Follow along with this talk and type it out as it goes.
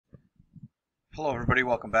Hello everybody,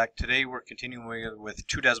 welcome back. Today we're continuing with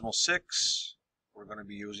 2.6. We're going to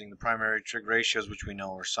be using the primary trig ratios, which we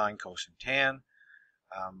know are sine, cos, and tan.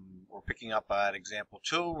 We're picking up at example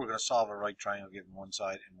 2. We're going to solve a right triangle given one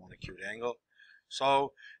side and one acute angle.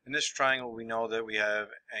 So in this triangle we know that we have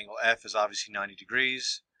angle F is obviously 90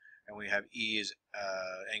 degrees, and we have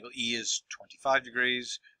angle E is 25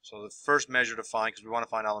 degrees. So the first measure to find, because we want to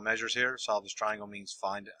find all the measures here, solve this triangle means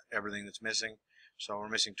find everything that's missing. So we're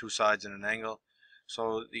missing two sides and an angle.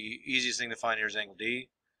 So the easiest thing to find here is angle D.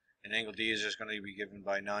 And angle D is just going to be given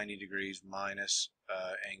by 90 degrees minus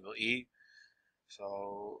angle E.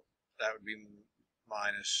 So that would be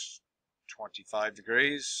minus 25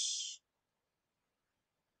 degrees.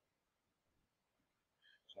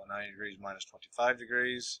 So 90 degrees minus 25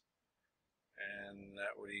 degrees. And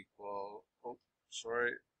that would equal, and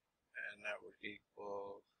that would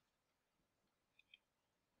equal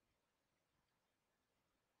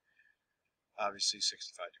obviously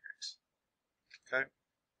 65 degrees. Okay,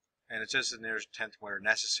 and it says the nearest tenth where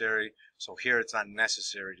necessary. So here it's not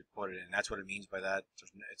necessary to put it in. That's what it means by that.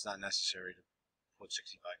 It's not necessary to put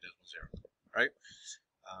 65.0. Right?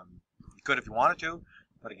 You could if you wanted to,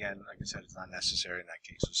 but again, like I said, it's not necessary in that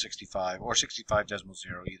case. So 65 or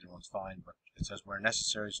 65.0, either one's fine. But it says where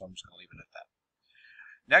necessary, so I'm just going to leave it at that.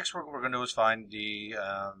 Next, what we're going to do is find the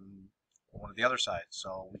one of the other sides.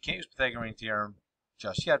 So we can't use Pythagorean theorem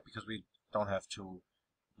just yet because we don't have two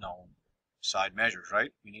known side measures,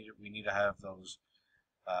 right? We need to have those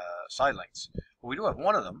side lengths. But we do have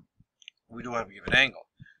one of them. We do have a given angle.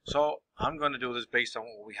 So I'm going to do this based on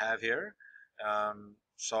what we have here.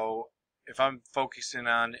 So if I'm focusing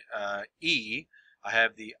on E, I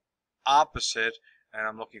have the opposite, and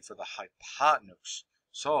I'm looking for the hypotenuse.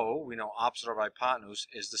 So we know opposite of hypotenuse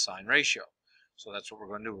is the sine ratio. So that's what we're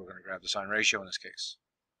going to do. We're going to grab the sine ratio in this case.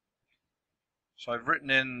 So I've written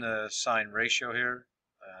in the sine ratio here,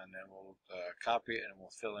 and then we'll copy it and we'll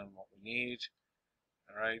fill in what we need.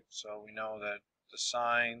 Alright, so we know that the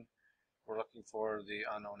sine, we're looking for the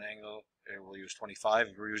unknown angle. Here we'll use 25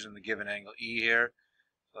 if we're using the given angle E here.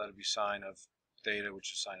 So that'll be sine of theta,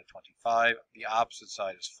 which is sine of 25. The opposite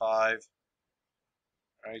side is 5.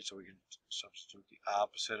 Alright, so we can substitute the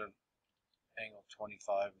opposite of angle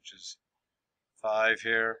 25, which is 5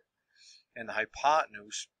 here. And the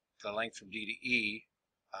hypotenuse, the length from D to E,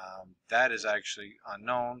 that is actually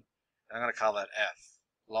unknown, and I'm going to call that F,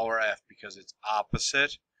 lower F, because it's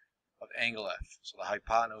opposite of angle F. So the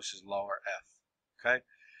hypotenuse is lower F. Okay,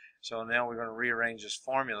 so now we're going to rearrange this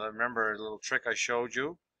formula. Remember a little trick I showed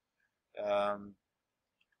you.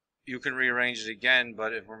 You can rearrange it again,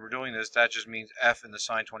 but if we're doing this, that just means F and the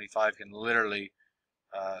sine 25 can literally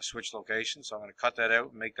switch locations. So I'm going to cut that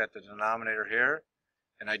out and make that the denominator here.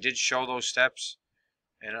 And I did show those steps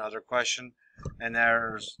in another question, and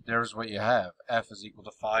there's what you have. F is equal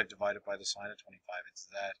to 5 divided by the sine of 25. It's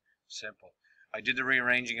that simple. I did the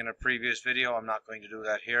rearranging in a previous video. I'm not going to do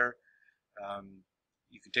that here.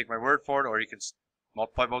 You can take my word for it, or you can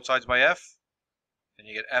multiply both sides by F, and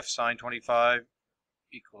you get F sine 25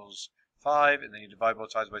 equals 5, and then you divide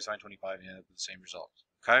both sides by sine 25 and you end up with the same result.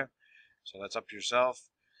 Okay, so that's up to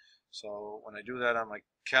yourself. So when I do that on my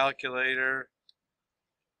calculator,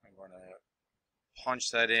 I'm going to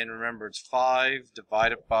punch that in. Remember, it's 5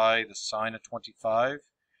 divided by the sine of 25.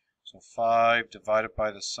 So 5 divided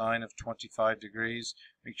by the sine of 25 degrees.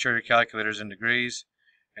 Make sure your calculator's in degrees.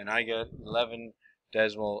 And I get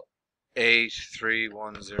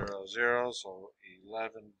 11.83100. So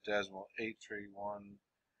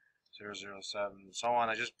 11.831.007, and so on.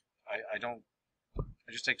 I just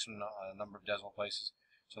take some number of decimal places.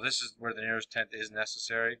 So this is where the nearest tenth is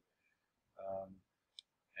necessary.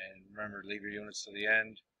 And remember, leave your units to the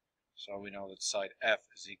end. So we know that side F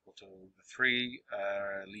is equal to the 3,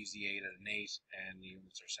 leaves the 8 at an 8, and the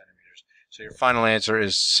units are centimeters. So your final answer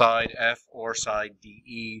is side F or side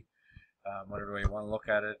DE, whatever way you want to look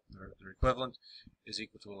at it, they're equivalent, is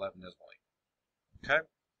equal to 11.8. Okay?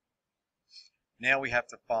 Now we have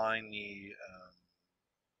to find the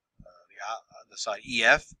side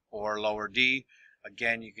EF or lower D.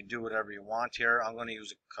 Again, you can do whatever you want here. I'm going to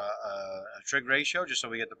use a trig ratio just so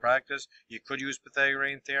we get the practice. You could use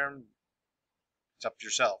Pythagorean theorem. It's up to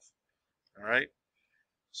yourself. All right.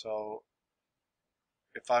 So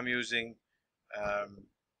if I'm using,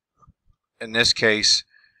 in this case,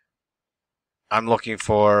 I'm looking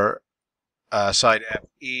for side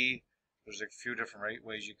FE. There's a few different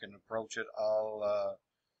ways you can approach it.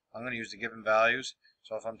 I'm going to use the given values.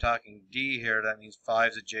 So if I'm talking D here, that means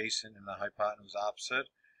 5 is adjacent and the hypotenuse opposite.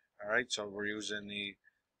 All right, so we're using the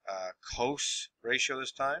cos ratio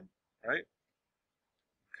this time, right?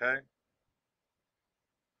 Okay.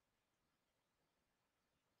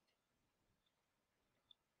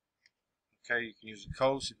 Okay, you can use the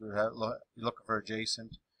cos if you're looking for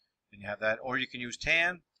adjacent, and you have that, or you can use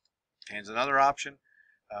tan. Tan's another option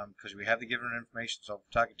because we have the given information. So if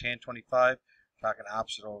we're talking tan 25, talking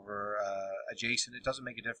opposite over adjacent, it doesn't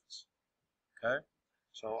make a difference. Okay,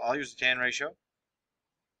 so I'll use the tan ratio.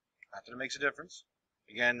 Not that it makes a difference.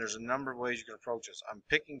 Again, there's a number of ways you can approach this. I'm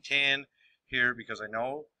picking tan here because I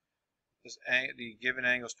know the given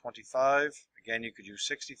angle is 25. Again, you could use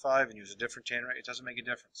 65 and use a different tan rate. It doesn't make a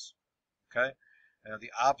difference. Okay, now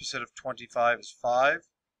the opposite of 25 is 5.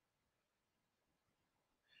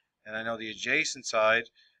 And I know the adjacent side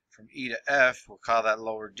from E to F, we'll call that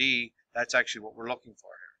lower D. That's actually what we're looking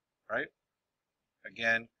for here, right?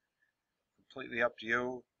 Again, completely up to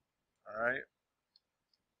you, all right?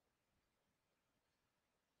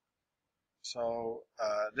 So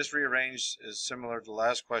this rearranged is similar to the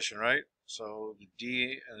last question, right? So the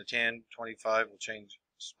D and the tan 25 will change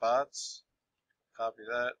spots. Copy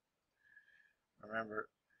that. Remember,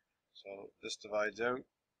 so this divides out,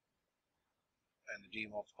 and the D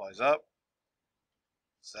multiplies up.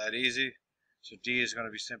 It's that easy. So D is going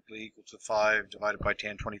to be simply equal to 5 divided by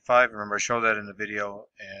tan 25. Remember, I showed that in the video,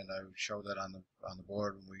 and I showed that on the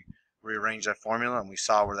board when we rearranged that formula, and we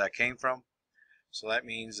saw where that came from. So that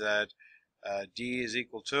means that D is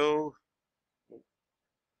equal to,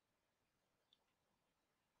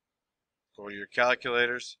 go to your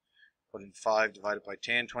calculators, put in 5 divided by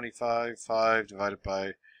tan 25, 5 divided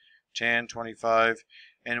by tan 25.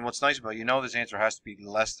 And what's nice about it, you know this answer has to be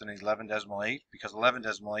less than 11.8 because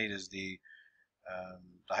 11.8 is the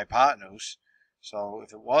hypotenuse. So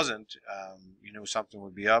if it wasn't, you knew something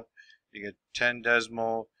would be up. You get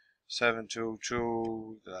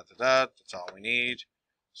 10.722, that's all we need.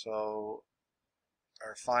 So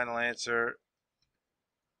our final answer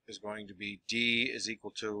is going to be D is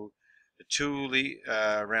equal to the 2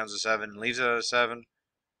 rounds to 7 and leaves it at a 7.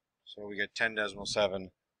 So we get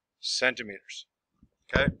 10.7 centimeters.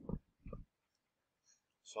 Okay?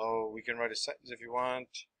 So we can write a sentence if you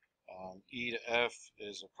want. E to F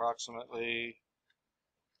is approximately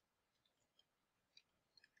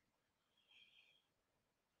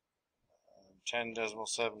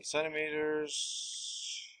 10.7 centimeters.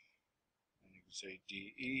 And you can say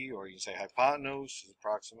DE, or you can say hypotenuse is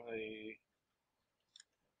approximately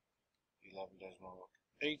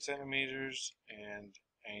 11.8 centimeters, and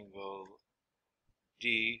angle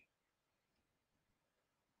D,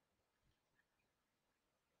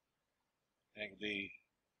 angle D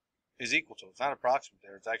is equal to. It's not approximate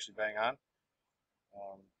there; it's actually bang on.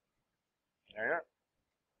 There you are.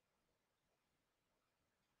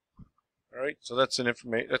 All right, so that's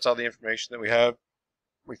that's all the information that we have.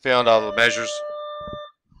 We found all the measures.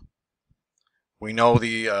 We know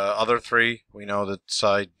the other three. We know that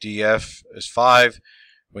side DF is 5.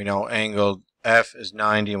 We know angle F is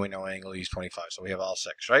 90, and we know angle E is 25. So we have all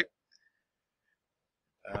 6, right?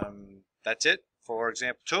 That's it for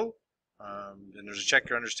example 2. And there's a check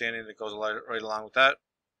your understanding that goes right along with that.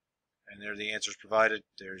 And there are the answers provided.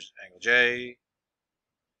 There's angle J,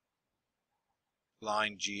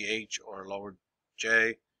 line GH or lower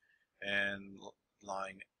J, and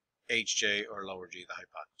line HJ or lower G, the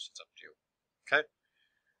hypotenuse. It's up to you. Okay?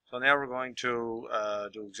 So now we're going to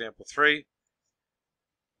do example 3.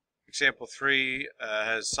 Example 3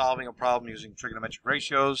 has solving a problem using trigonometric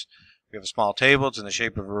ratios. We have a small table. It's in the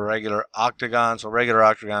shape of a regular octagon. So regular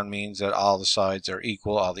octagon means that all the sides are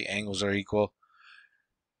equal, all the angles are equal.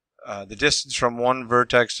 The distance from one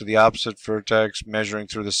vertex to the opposite vertex measuring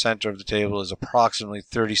through the center of the table is approximately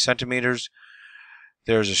 30 centimeters.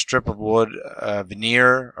 There's a strip of wood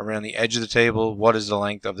veneer around the edge of the table. What is the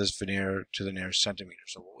length of this veneer to the nearest centimeter?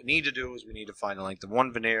 So what we need to do is we need to find the length of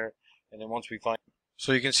one veneer, and then once we find...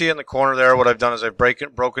 So you can see in the corner there what I've done is I've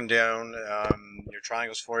broken down your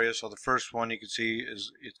triangles for you. So the first one you can see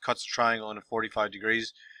is it cuts the triangle into 45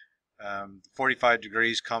 degrees. 45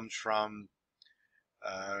 degrees comes from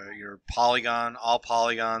your polygon. All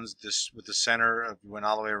polygons, this with the center of went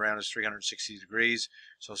all the way around is 360 degrees.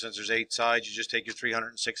 So since there's 8 sides, you just take your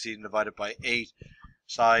 360 and divide it by 8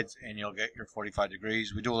 sides, and you'll get your 45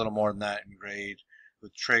 degrees. We do a little more than that in grade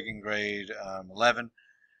with trig in grade 11.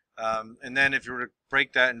 And then if you were to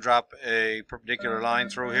break that and drop a perpendicular line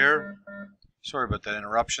through here, sorry about that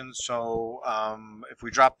interruption. So if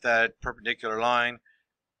we drop that perpendicular line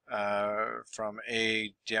from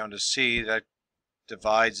A down to C, that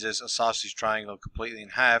divides this isosceles triangle completely in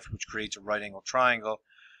half, which creates a right angle triangle,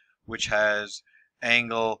 which has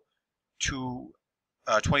angle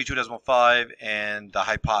 22.5 and the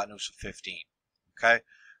hypotenuse of 15. Okay,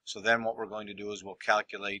 so then what we're going to do is we'll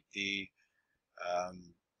calculate the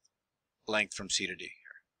length from C to D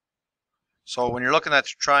here. So when you're looking at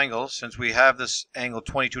the triangle, since we have this angle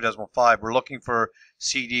 22.5, we're looking for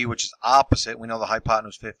CD, which is opposite. We know the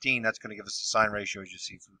hypotenuse 15. That's going to give us the sine ratio, as you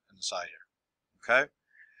see from the side here. Okay?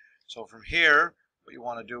 So from here, what you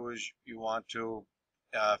want to do is you want to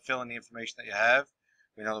fill in the information that you have.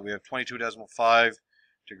 We know that we have 22.5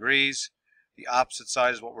 degrees. The opposite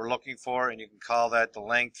side is what we're looking for, and you can call that the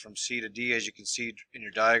length from C to D, as you can see in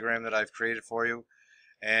your diagram that I've created for you.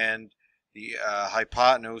 And the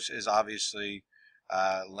hypotenuse is obviously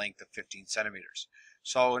length of 15 centimeters.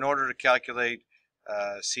 So in order to calculate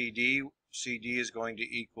CD, CD is going to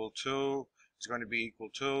be equal to,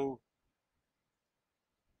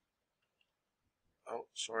 oh,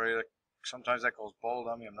 sorry, sometimes that goes bold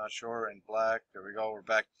on me, I'm not sure, and black. There we go, we're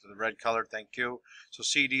back to the red color, thank you. So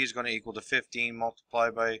CD is going to equal to 15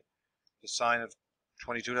 multiplied by the sine of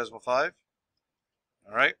 22.5.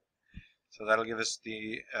 All right, so that'll give us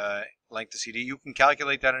the length of CD. You can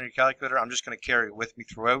calculate that on your calculator. I'm just going to carry it with me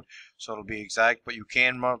throughout, so it'll be exact, but you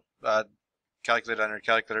can calculate it on your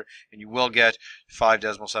calculator, and you will get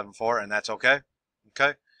 5.74, and that's okay.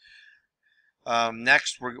 Okay.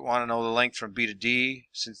 Next, we want to know the length from B to D.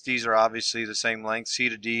 Since these are obviously the same length, C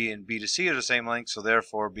to D and B to C are the same length, so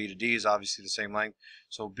therefore B to D is obviously the same length.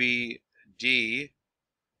 So BD,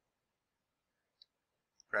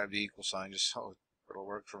 grab the equal sign just so it'll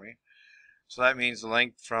work for me. So that means the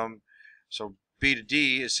length from, so B to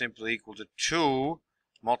D is simply equal to 2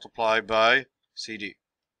 multiplied by CD.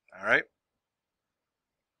 All right?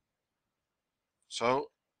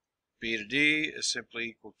 So B to D is simply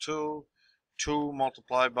equal to 2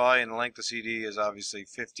 multiplied by, and the length of CD is obviously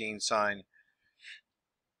 15 sine.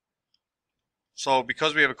 So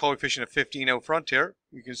because we have a coefficient of 15 out front here,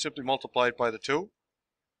 we can simply multiply it by the 2.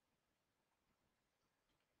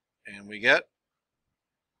 And we get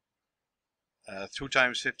 2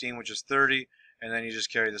 times 15, which is 30, and then you just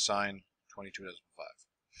carry the sine 22.5.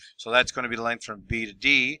 So that's going to be the length from B to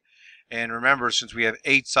D. And remember, since we have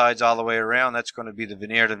 8 sides all the way around, that's going to be the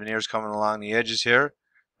veneer. The veneer is coming along the edges here.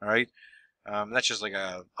 All right. That's just like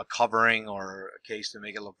a covering or a case to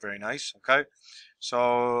make it look very nice. Okay.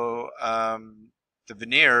 So the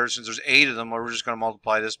veneer, since there's 8 of them, we're just going to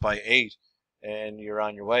multiply this by 8, and you're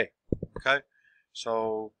on your way. Okay.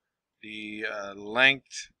 So the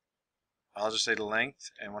length, I'll just say the length,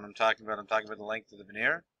 and when I'm talking about the length of the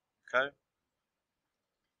veneer. Okay.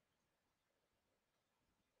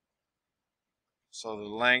 So the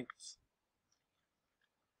length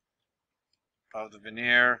of the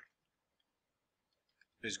veneer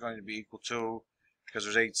is going to be equal to, because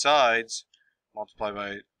there's 8 sides, multiplied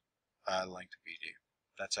by the length of BD.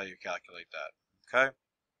 That's how you calculate that. Okay?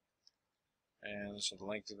 And so the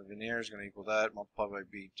length of the veneer is going to equal that, multiplied by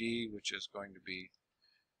BD, which is going to be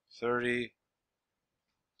 30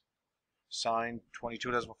 sine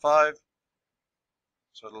 22.5.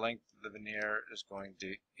 So the length of the veneer is going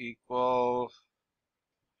to equal,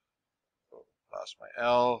 lost my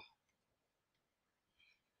L,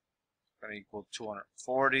 going to equal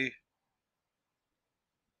 240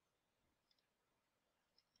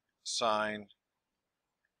 sine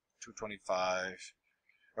 225,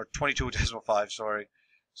 or 22.5, sorry.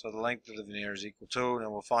 So the length of the veneer is equal to, and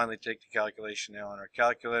we'll finally take the calculation now on our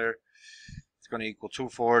calculator. It's going to equal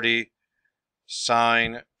 240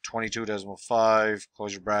 sine 22.5,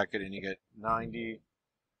 close your bracket, and you get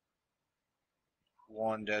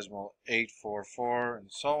 91.844, and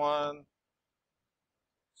so on.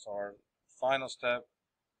 So our final step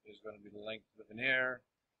is going to be the length of the veneer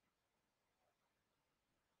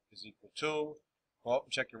is equal to, go up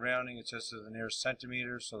and check your rounding. It says to the nearest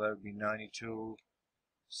centimeter, so that would be 92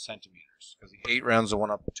 centimeters, because the 8 rounds the one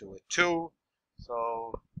up to a 2.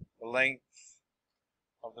 So the length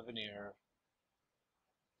of the veneer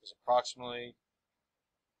is approximately,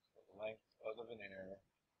 the length of the veneer,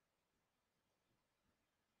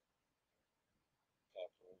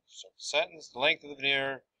 start the sentence, the length of the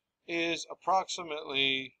veneer is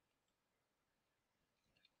approximately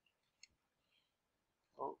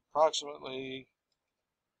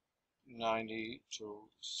 92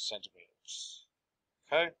 centimeters.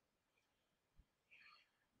 Okay?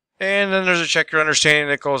 And then there's a check your understanding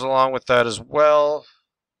that goes along with that as well.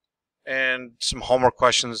 And some homework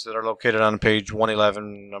questions that are located on page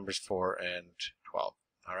 111, numbers 4 and 12.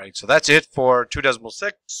 All right, so that's it for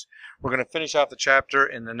 2.6. We're going to finish off the chapter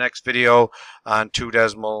in the next video on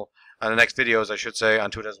the next videos, I should say,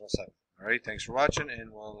 on 2.7. All right, thanks for watching,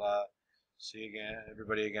 and we'll see you again,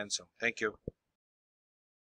 everybody again soon. Thank you.